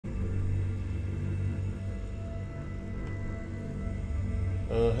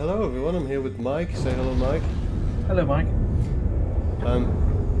Hello everyone, I'm here with Mike. Say hello, Mike. Hello, Mike.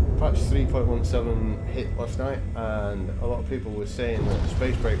 Patch 3.17 hit last night, and a lot of people were saying that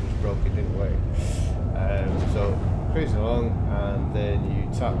Spacebrake was broke, it didn't work. So cruising along, and then you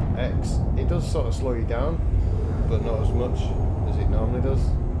tap X. It does sort of slow you down, but not as much as it normally does.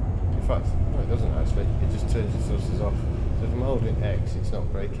 In fact, no, it doesn't actually. It just turns the thrusters off. So if I'm holding X, it's not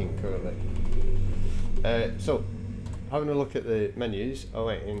braking currently. So having a look at the menus, I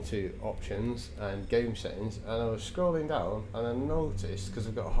went into options and game settings, and I was scrolling down and I noticed, because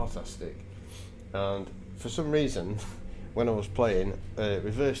I've got a hot ass stick, and for some reason when I was playing,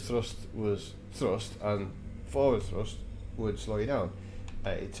 reverse thrust was thrust and forward thrust would slow you down.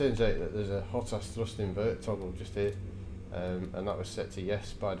 It turns out that there's a hot ass thrust invert toggle just here, and that was set to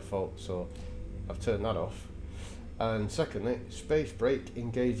yes by default, so I've turned that off. And secondly, Spacebrake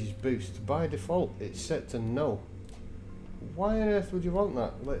engages boost. By default it's set to no. Why on earth would you want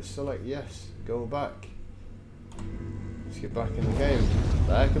that? Let's select yes, go back. Let's get back in the game.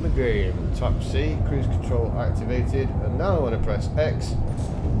 Back in the game. Tap C, cruise control activated, and now I want to press X.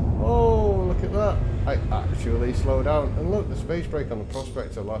 Oh, look at that. I actually slow down. And look, the space brake on the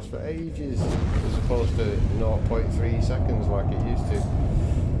Prospector lasts for ages, as opposed to 0.3 seconds like it used to.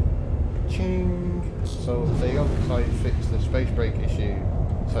 Ching. So there you go, that's how you fix the space brake issue.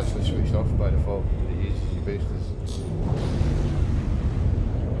 It's actually switched off by default. It uses your boosters.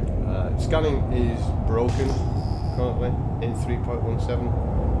 Scanning is broken currently in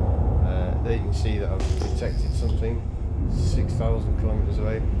 3.17. There you can see that I've detected something 6,000 kilometers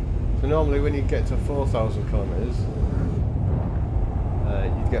away. So normally when you get to 4,000 kilometers,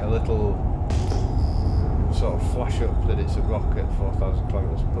 you'd get a little sort of flash up that it's a rock at 4,000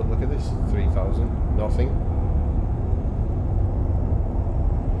 kilometers. But look at this, 3,000, nothing.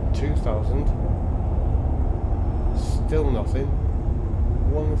 2,000, still nothing.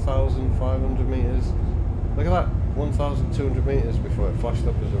 1,500 meters. Look at that, 1,200 meters before it flashed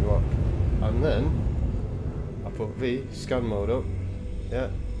up as a rock. And then I put V, scan mode up. Yeah,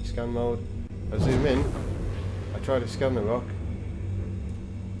 scan mode. I zoom in. I try to scan the rock.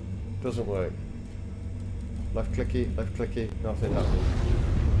 Doesn't work. Left clicky, nothing happening.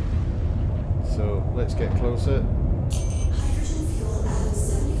 So let's get closer. Hydrogen fuel at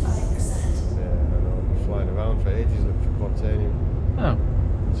 75%. Yeah, I know, I've been flying around for ages looking for quantanium. Oh.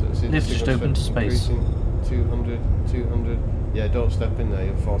 So it's Lift just open to space. 200, 200. Yeah, don't step in there,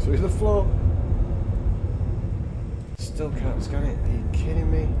 you'll fall through the floor. Still can't scan it. Are you kidding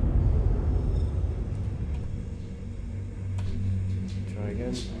me? Try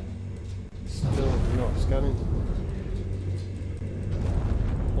again. Still not scanning.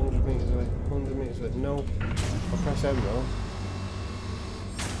 100 meters away, 100 meters away. No. I'll press M though.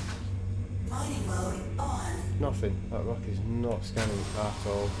 Mining mode on. Nothing. That rock is not scanning at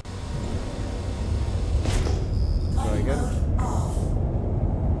all. Try again.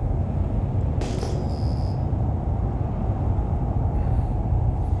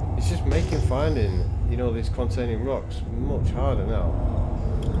 It's just making finding, you know, these containing rocks much harder now.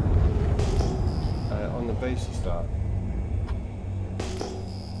 On the base you start,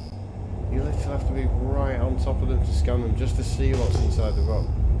 you literally have to be right on top of them to scan them just to see what's inside the rock.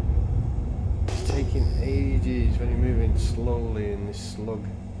 It's taking ages when you're moving slowly in this slug,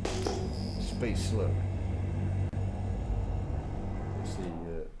 space slug. It's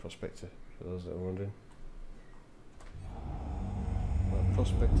the Prospector, for those that are wondering.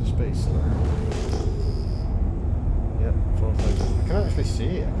 Prospector space slug. Yep, 4,000. I can actually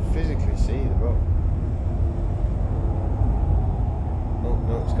see it, I can physically see the rock. Oh,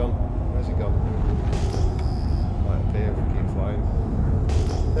 no, it's gone. Where's it gone? Might appear if we keep flying.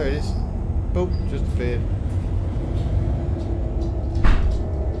 There it is. Boop, just appeared.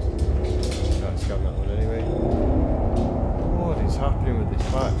 Can't scan that one anyway. What is happening with this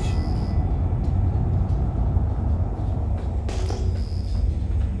patch?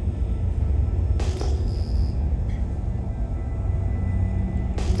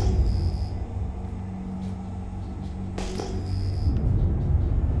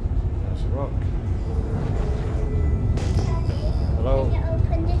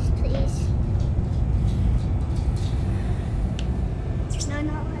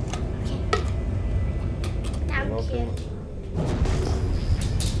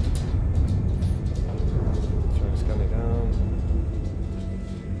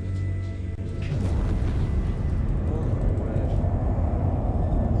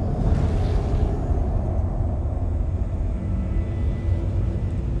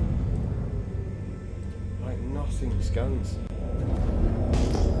 Scans.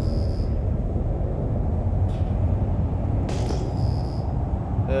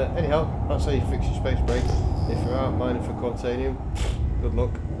 Anyhow, that's how you fix your space brake. If you're out mining for quantanium, good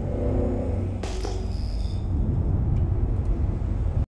luck.